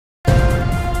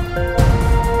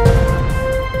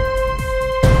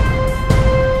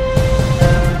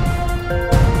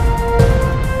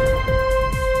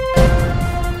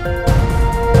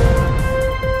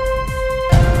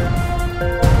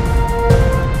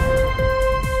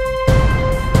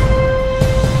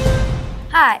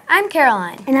I'm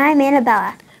Caroline. And I'm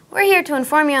Annabella. We're here to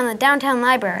inform you on the Downtown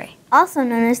Library, also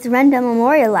known as the Rundell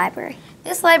Memorial Library.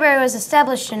 This library was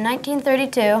established in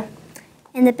 1932.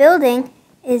 And the building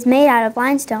is made out of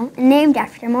limestone and named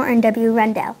after Morton W.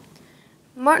 Rundell.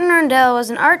 Morton Rundell was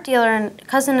an art dealer and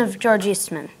cousin of George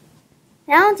Eastman.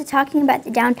 Now on to talking about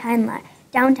the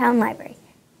Downtown Library.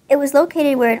 It was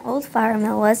located where an old flour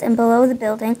mill was, and below the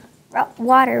building,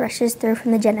 water rushes through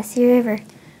from the Genesee River.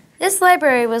 This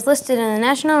library was listed in the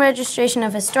National Registration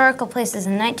of Historical Places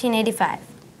in 1985.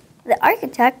 The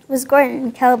architect was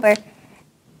Gordon Kelber,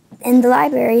 and the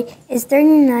library is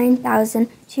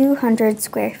 39,200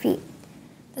 square feet.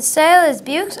 The style is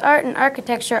Buick's Art and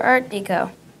Architecture Art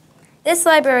Deco. This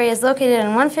library is located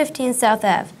on 115 South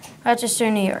Ave,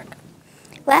 Rochester, New York.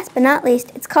 Last but not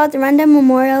least, it's called the Rundell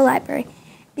Memorial Library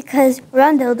because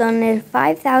Rundell donated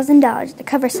 $5,000 to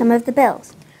cover some of the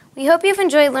bills. We hope you've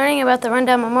enjoyed learning about the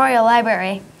Rundell Memorial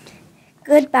Library.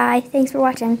 Goodbye. Thanks for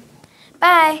watching.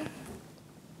 Bye.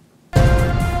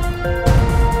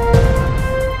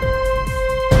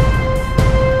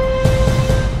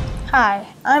 Hi,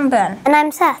 I'm Ben. And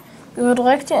I'm Seth. We would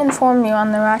like to inform you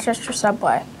on the Rochester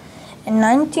subway. In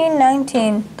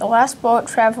 1919, the last boat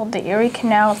traveled the Erie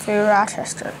Canal through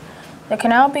Rochester. The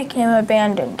canal became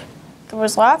abandoned. There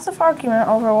was lots of argument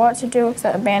over what to do with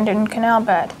the abandoned canal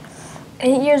bed.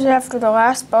 8 years after the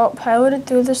last boat piloted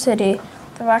through the city,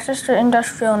 the Rochester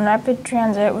Industrial and Rapid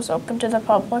Transit was opened to the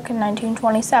public in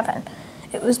 1927.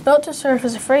 It was built to serve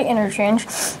as a freight interchange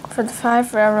for the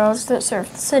 5 railroads that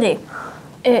served the city.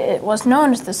 It was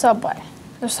known as the subway.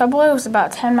 The subway was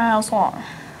about 10 miles long.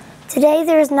 Today,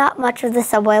 there is not much of the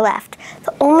subway left.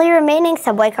 The only remaining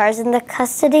subway cars in the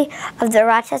custody of the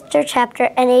Rochester Chapter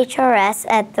NHRS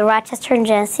at the Rochester and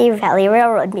Genesee Valley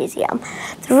Railroad Museum.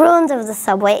 The ruins of the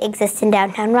subway exist in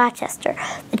downtown Rochester.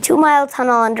 The 2-mile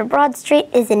tunnel under Broad Street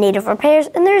is in need of repairs,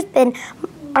 and there's been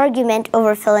argument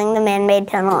over filling the man-made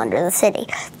tunnel under the city.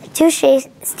 The 2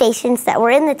 stations that were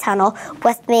in the tunnel,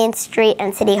 West Main Street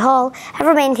and City Hall, have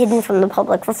remained hidden from the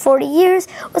public for 40 years,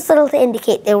 with little to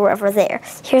indicate they were ever there.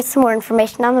 Here's some more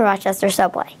information on the Rochester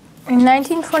subway. In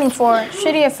 1924,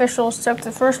 city officials took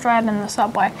the first ride in the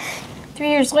subway. 3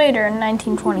 years later, in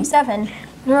 1927,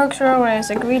 New York's railways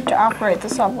agreed to operate the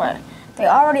subway. They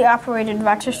already operated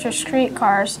Rochester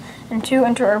streetcars and 2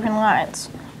 interurban lines.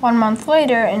 1 month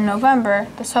later, in November,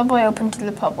 the subway opened to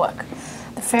the public.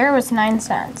 The fare was 9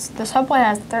 cents. The subway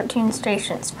has 13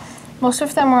 stations. Most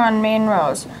of them were on main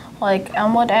roads, like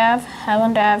Elmwood Ave,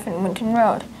 Highland Ave, and Winton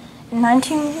Road. In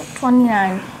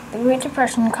 1929, the Great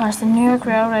Depression caused the New York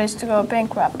railways to go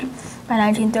bankrupt. By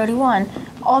 1931,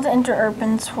 all the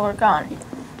interurbans were gone.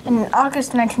 In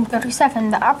August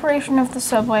 1937, the operation of the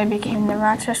subway became the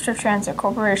Rochester Transit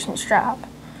Corporation's job.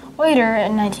 Later,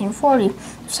 in 1940,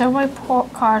 the subway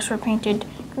cars were painted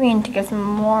green to give them a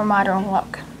more modern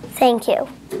look. Thank you.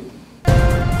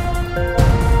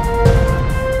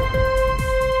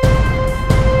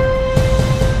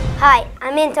 Hi,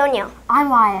 I'm Antonio. I'm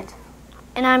Wyatt.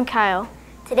 And I'm Kyle.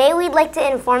 Today we'd like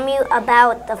to inform you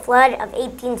about the flood of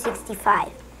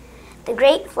 1865. The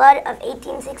Great Flood of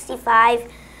 1865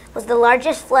 was the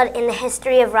largest flood in the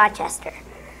history of Rochester.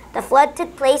 The flood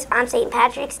took place on St.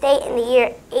 Patrick's Day in the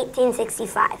year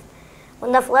 1865.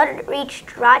 When the flood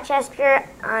reached Rochester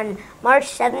on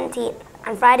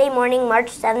Friday morning,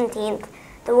 March 17th,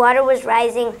 the water was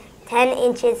rising 10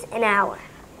 inches an hour.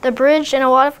 The bridge and a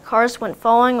lot of cars went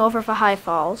falling over the high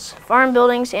falls. Farm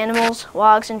buildings, animals,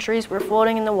 logs, and trees were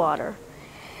floating in the water.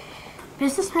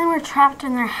 Businessmen were trapped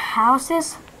in their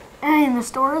houses, and in the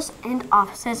stores and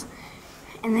offices,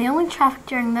 and the only traffic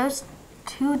during those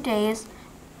 2 days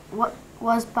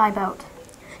was by boat.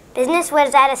 Business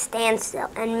was at a standstill,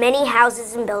 and many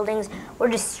houses and buildings were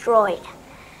destroyed.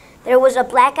 There was a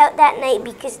blackout that night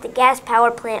because the gas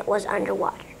power plant was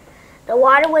underwater. The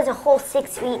water was a whole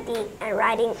 6 feet deep and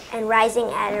rising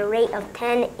at a rate of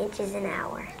 10 inches an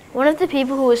hour. One of the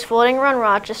people who was floating around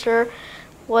Rochester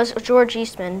was George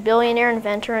Eastman, billionaire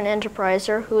inventor and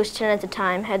enterpriser who was 10 at the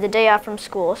time, had the day off from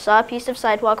school, saw a piece of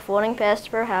sidewalk floating past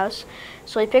her house,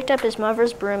 so he picked up his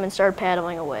mother's broom and started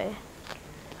paddling away.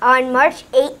 On March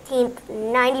 18th,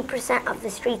 90% of the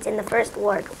streets in the First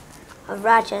Ward of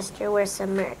Rochester were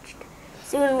submerged.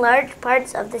 Soon, large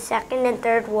parts of the Second and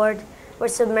Third Ward were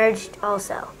submerged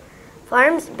also.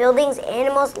 Farms, buildings,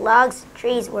 animals, logs,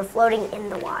 trees were floating in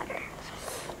the water.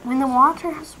 When the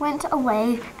waters went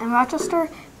away and Rochester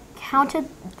counted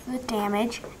the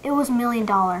damage, it was $1 million,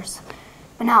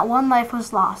 but not one life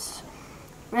was lost.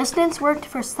 Residents worked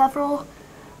for several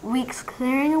weeks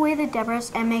clearing away the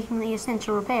debris and making the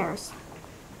essential repairs.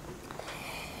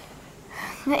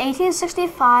 The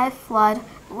 1865 flood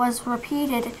was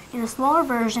repeated in a smaller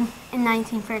version in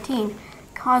 1913,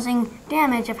 causing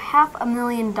damage of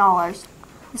 $500,000.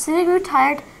 The city grew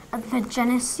tired of the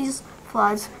Genesis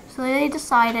floods, so they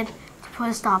decided to put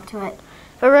a stop to it.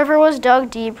 The river was dug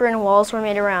deeper and walls were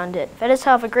made around it. That is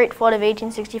how the Great Flood of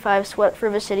 1865 swept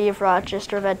through the city of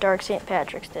Rochester that dark St.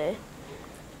 Patrick's Day.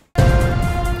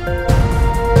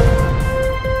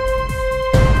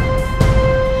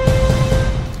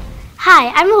 Hi,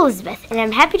 I'm Elizabeth, and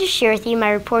I'm happy to share with you my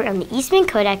report on the Eastman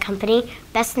Kodak Company,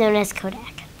 best known as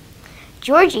Kodak.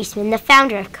 George Eastman, the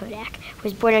founder of Kodak,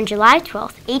 was born on July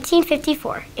 12,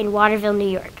 1854, in Waterville, New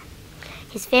York.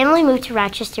 His family moved to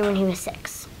Rochester when he was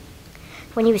 6.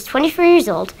 When he was 24 years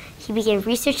old, he began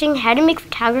researching how to make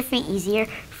photography easier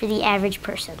for the average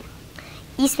person.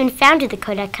 Eastman founded the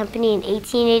Kodak Company in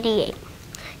 1888.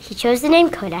 He chose the name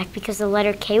Kodak because the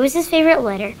letter K was his favorite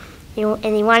letter, and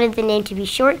he wanted the name to be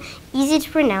short, easy to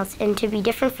pronounce, and to be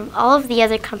different from all of the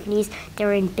other companies that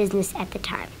were in business at the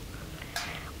time.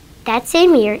 That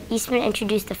same year, Eastman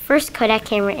introduced the first Kodak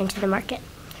camera into the market.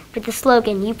 With the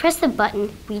slogan, "You press the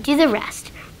button, we do the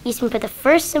rest," Eastman put the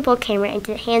first simple camera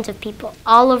into the hands of people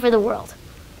all over the world.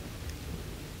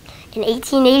 In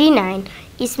 1889,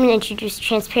 Eastman introduced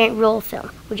transparent roll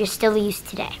film, which is still used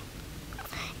today.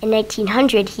 In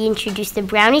 1900, he introduced the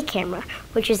Brownie camera,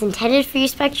 which was intended for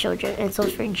use by children and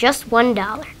sold for just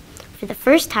 $1. For the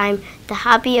first time, the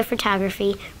hobby of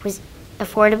photography was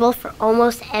affordable for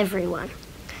almost everyone.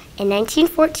 In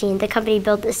 1914, the company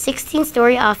built a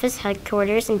 16-story office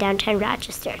headquarters in downtown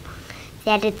Rochester.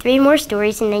 They added 3 more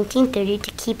stories in 1930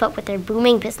 to keep up with their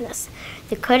booming business.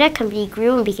 The Kodak Company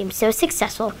grew and became so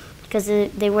successful because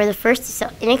they were the first to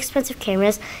sell inexpensive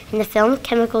cameras and the film,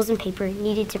 chemicals, and paper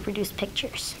needed to produce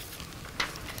pictures.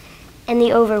 In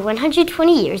the over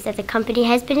 120 years that the company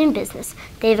has been in business,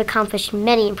 they have accomplished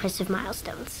many impressive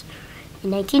milestones.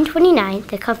 In 1929,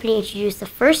 the company introduced the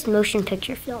first motion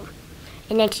picture film.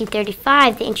 In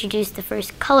 1935, they introduced the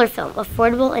first color film,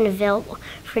 affordable and available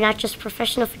for not just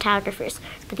professional photographers,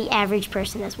 but the average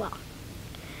person as well.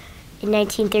 In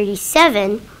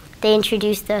 1937, they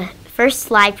introduced the first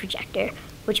slide projector,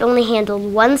 which only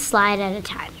handled 1 slide at a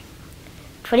time.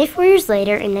 24 years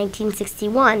later, in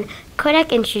 1961,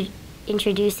 Kodak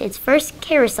introduced its first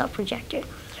carousel projector,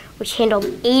 which handled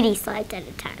 80 slides at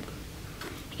a time.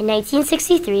 In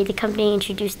 1963, the company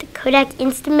introduced the Kodak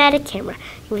Instamatic camera,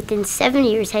 and within 7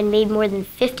 years had made more than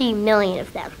 50 million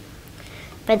of them.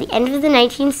 By the end of the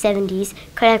 1970s,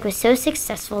 Kodak was so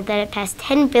successful that it passed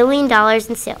 $10 billion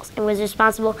in sales and was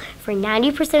responsible for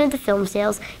 90% of the film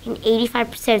sales and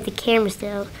 85% of the camera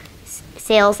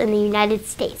sales in the United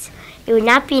States. It would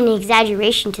not be an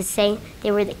exaggeration to say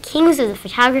they were the kings of the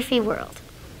photography world.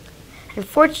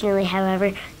 Unfortunately,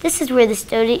 however, this is where the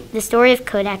story of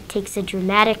Kodak takes a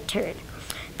dramatic turn.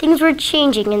 Things were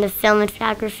changing in the film and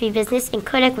photography business, and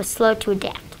Kodak was slow to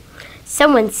adapt.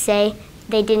 Some would say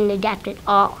they didn't adapt at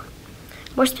all.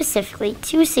 More specifically,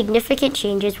 2 significant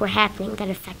changes were happening that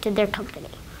affected their company.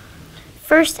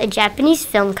 First, a Japanese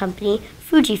film company,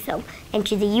 Fujifilm,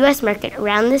 entered the U.S. market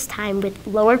around this time with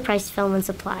lower-priced film and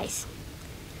supplies.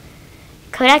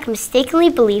 Kodak mistakenly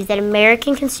believed that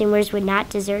American consumers would not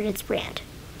desert its brand.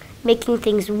 Making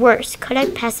things worse,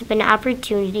 Kodak passed up an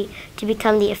opportunity to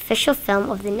become the official film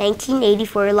of the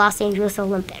 1984 Los Angeles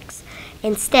Olympics.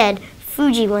 Instead,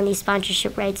 Fuji won these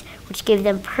sponsorship rights, which gave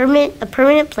them a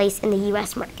permanent place in the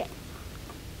U.S. market.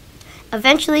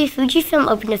 Eventually,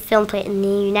 Fujifilm opened a film plant in the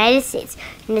United States,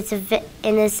 and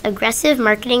its aggressive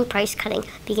marketing price cutting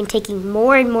began taking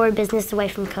more and more business away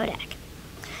from Kodak.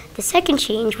 The second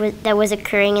change that was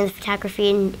occurring in the photography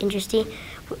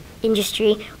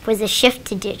industry was the shift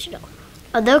to digital.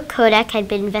 Although Kodak had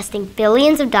been investing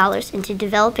billions of dollars into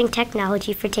developing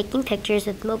technology for taking pictures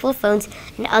with mobile phones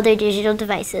and other digital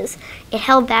devices, it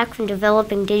held back from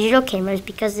developing digital cameras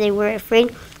because they were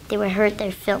afraid they would hurt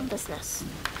their film business.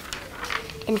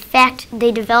 In fact,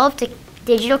 they developed a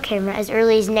digital camera as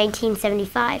early as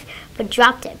 1975, but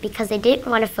dropped it because they didn't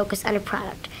want to focus on a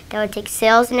product that would take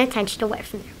sales and attention away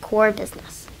from their core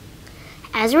business.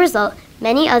 As a result,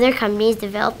 many other companies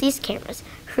developed these cameras,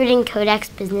 hurting Kodak's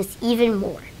business even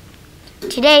more.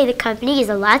 Today, the company is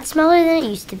a lot smaller than it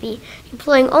used to be,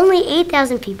 employing only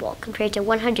 8,000 people compared to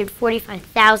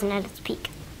 145,000 at its peak.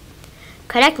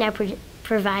 Kodak now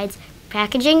provides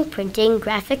packaging, printing,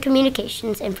 graphic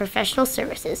communications, and professional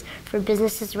services for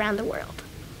businesses around the world.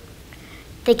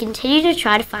 They continue to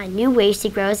try to find new ways to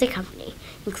grow as a company,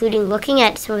 including looking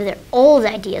at some of their old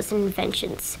ideas and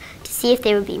inventions to see if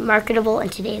they would be marketable in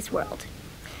today's world.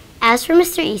 As for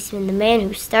Mr. Eastman, the man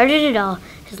who started it all,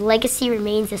 his legacy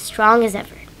remains as strong as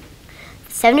ever.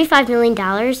 $75 million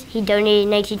he donated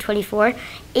in 1924,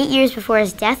 8 years before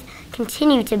his death,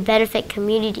 continued to benefit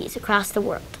communities across the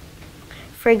world.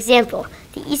 For example,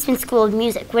 the Eastman School of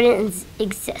Music wouldn't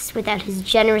exist without his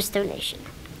generous donation.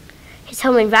 His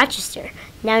home in Rochester,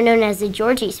 now known as the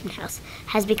George Eastman House,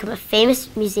 has become a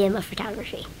famous museum of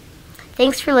photography.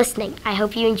 Thanks for listening. I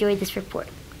hope you enjoyed this report.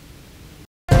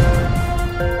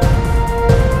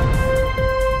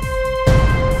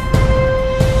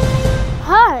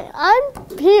 Hi, I'm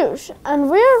Piyush, and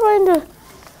we are going to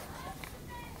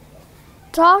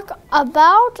talk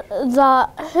about the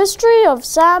history of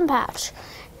Sam Patch.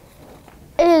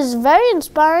 It is very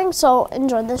inspiring, so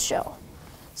enjoy this show.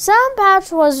 Sam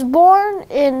Patch was born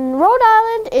in Rhode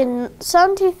Island in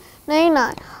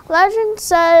 1799. Legend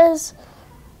says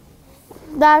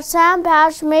that Sam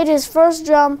Patch made his first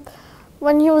jump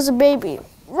when he was a baby,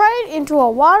 right into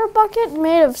a water bucket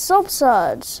made of soap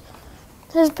suds.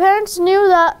 His parents knew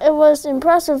that it was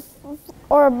impressive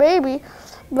for a baby,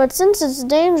 but since it's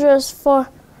dangerous for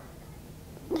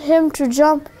him to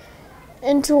jump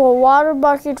into a water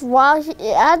bucket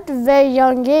at a very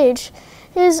young age,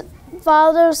 his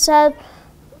father said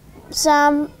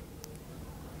Sam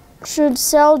should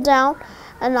settle down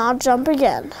and not jump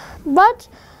again. But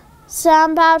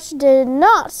Sam Patch did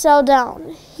not settle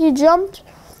down. He jumped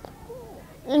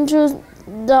into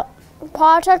the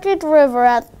Pawtucket River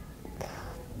at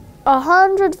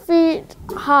 100 feet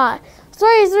high,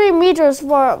 33 meters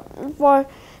for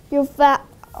you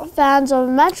fans of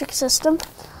the metric system.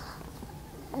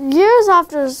 Years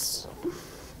after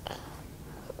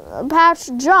Patch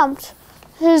jumped,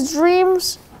 his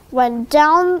dreams went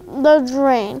down the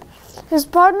drain. His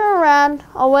partner ran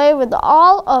away with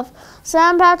all of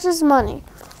Sam Patch's money.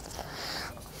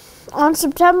 On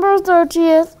September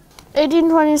 30th,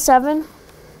 1827,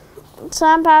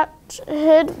 Sam Patch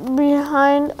hid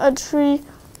behind a tree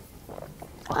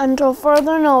until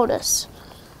further notice.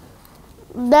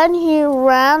 Then he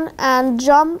ran and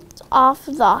jumped off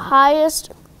the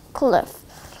highest cliff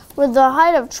with a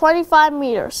height of 25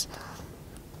 meters.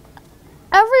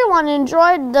 Everyone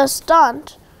enjoyed the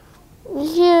stunt.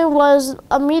 He was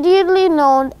immediately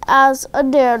known as a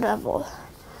daredevil.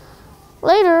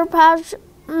 Later, Patch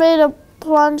made a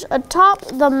plunge atop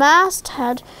the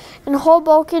masthead in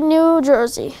Hoboken, New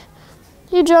Jersey.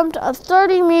 He jumped a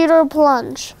 30-meter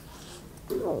plunge.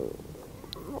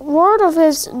 Word of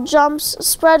his jumps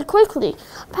spread quickly.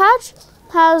 Patch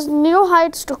has new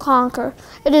heights to conquer.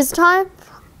 It is time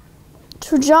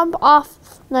to jump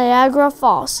off Niagara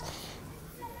Falls.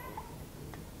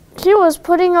 He was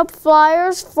putting up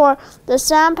flyers for the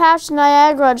Sam Patch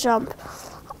Niagara jump.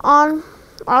 On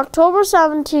October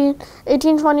 17,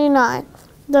 1829,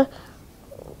 the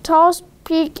tallest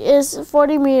peak is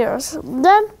 40 meters.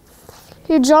 Then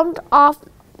he jumped off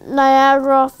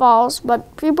Niagara Falls,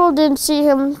 but people didn't see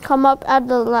him come up at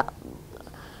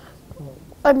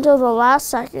until the last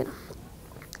second.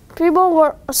 People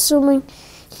were assuming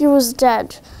he was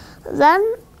dead.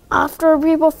 Then, after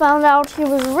people found out he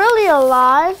was really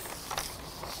alive,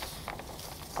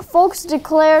 folks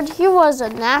declared he was a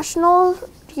national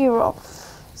hero.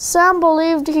 Sam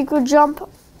believed he could jump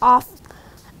off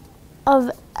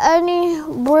of any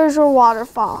bridge or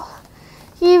waterfall.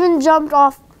 He even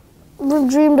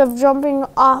dreamed of jumping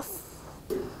off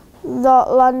the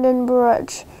London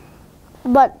Bridge.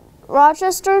 But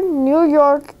Rochester, New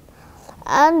York,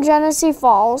 and Genesee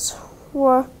Falls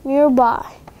were nearby.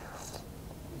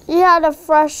 He had a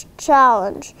fresh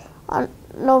challenge. On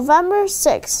November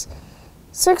 6,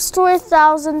 6,000 to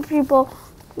 8,000 people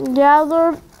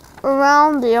gathered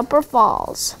around the upper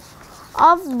falls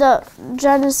of the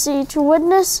Genesee to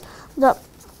witness the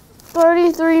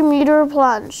 33-meter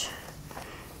plunge.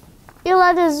 He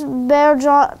let his bear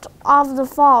jump off the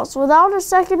falls. Without a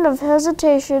second of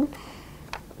hesitation,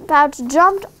 Patch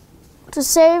jumped to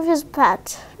save his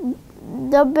pet.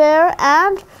 The bear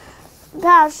and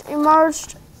Patch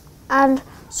emerged and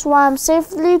swam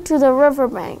safely to the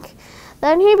riverbank.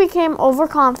 Then he became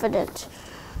overconfident.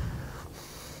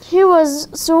 He was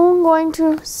soon going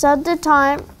to set the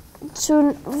time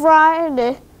to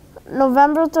Friday,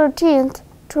 November 13th,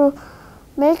 to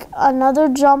make another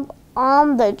jump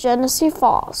on the Genesee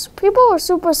Falls. People were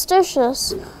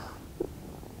superstitious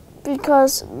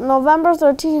because November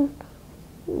 13th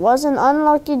was an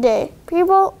unlucky day.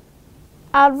 People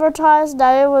advertised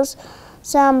that it was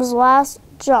Sam's last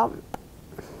jump.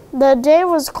 The day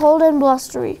was cold and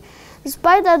blustery.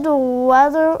 Despite that the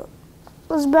weather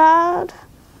was bad,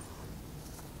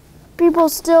 people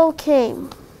still came.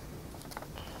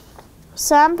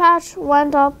 Sam Patch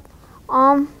went up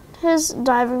on his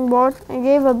diving board and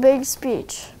gave a big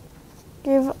speech.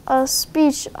 Gave a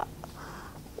speech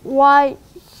why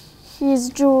he's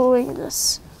doing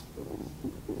this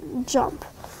jump.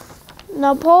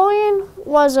 Napoleon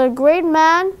was a great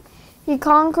man. He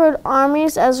conquered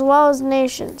armies as well as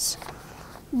nations.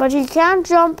 But he can't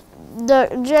jump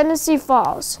the Genesee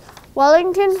Falls.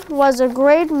 Wellington was a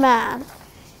great man.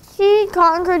 He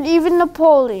conquered even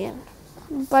Napoleon.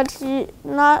 But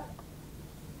not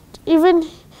even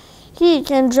he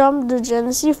can jump the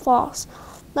Genesee Falls.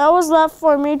 That was left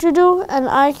for me to do, and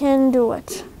I can do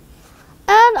it.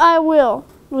 And I will.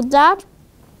 With that,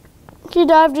 he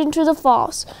dived into the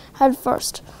falls head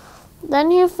first.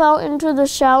 Then he fell into the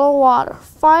shallow water.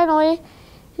 Finally,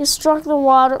 he struck the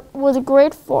water with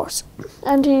great force,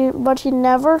 but he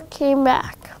never came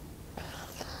back.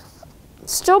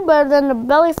 Still better than the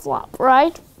belly flop,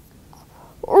 right?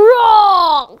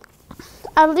 Wrong!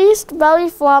 At least belly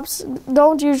flops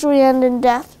don't usually end in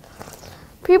death.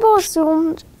 People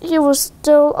assumed he was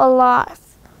still alive,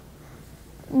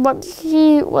 but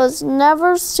he was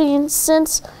never seen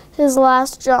since his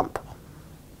last jump.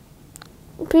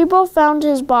 People found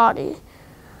his body,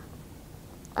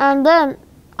 and then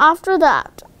after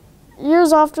that,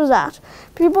 years after that,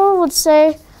 people would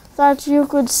say that you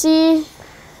could see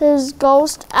his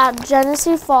ghost at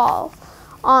Genesee Fall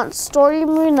on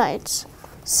stormy nights.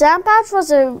 Sam Patch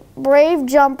was a brave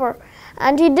jumper,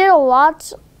 and he did a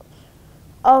lot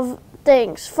of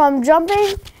things, from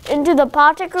jumping into the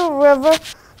Pawtucket River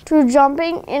to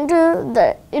jumping into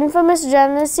the infamous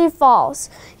Genesee Falls.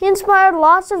 He inspired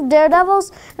lots of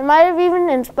daredevils and might have even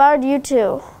inspired you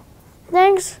too.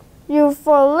 Thanks you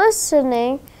for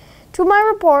listening to my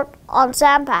report on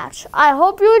Sam Patch. I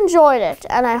hope you enjoyed it,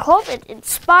 and I hope it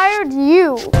inspired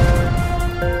you.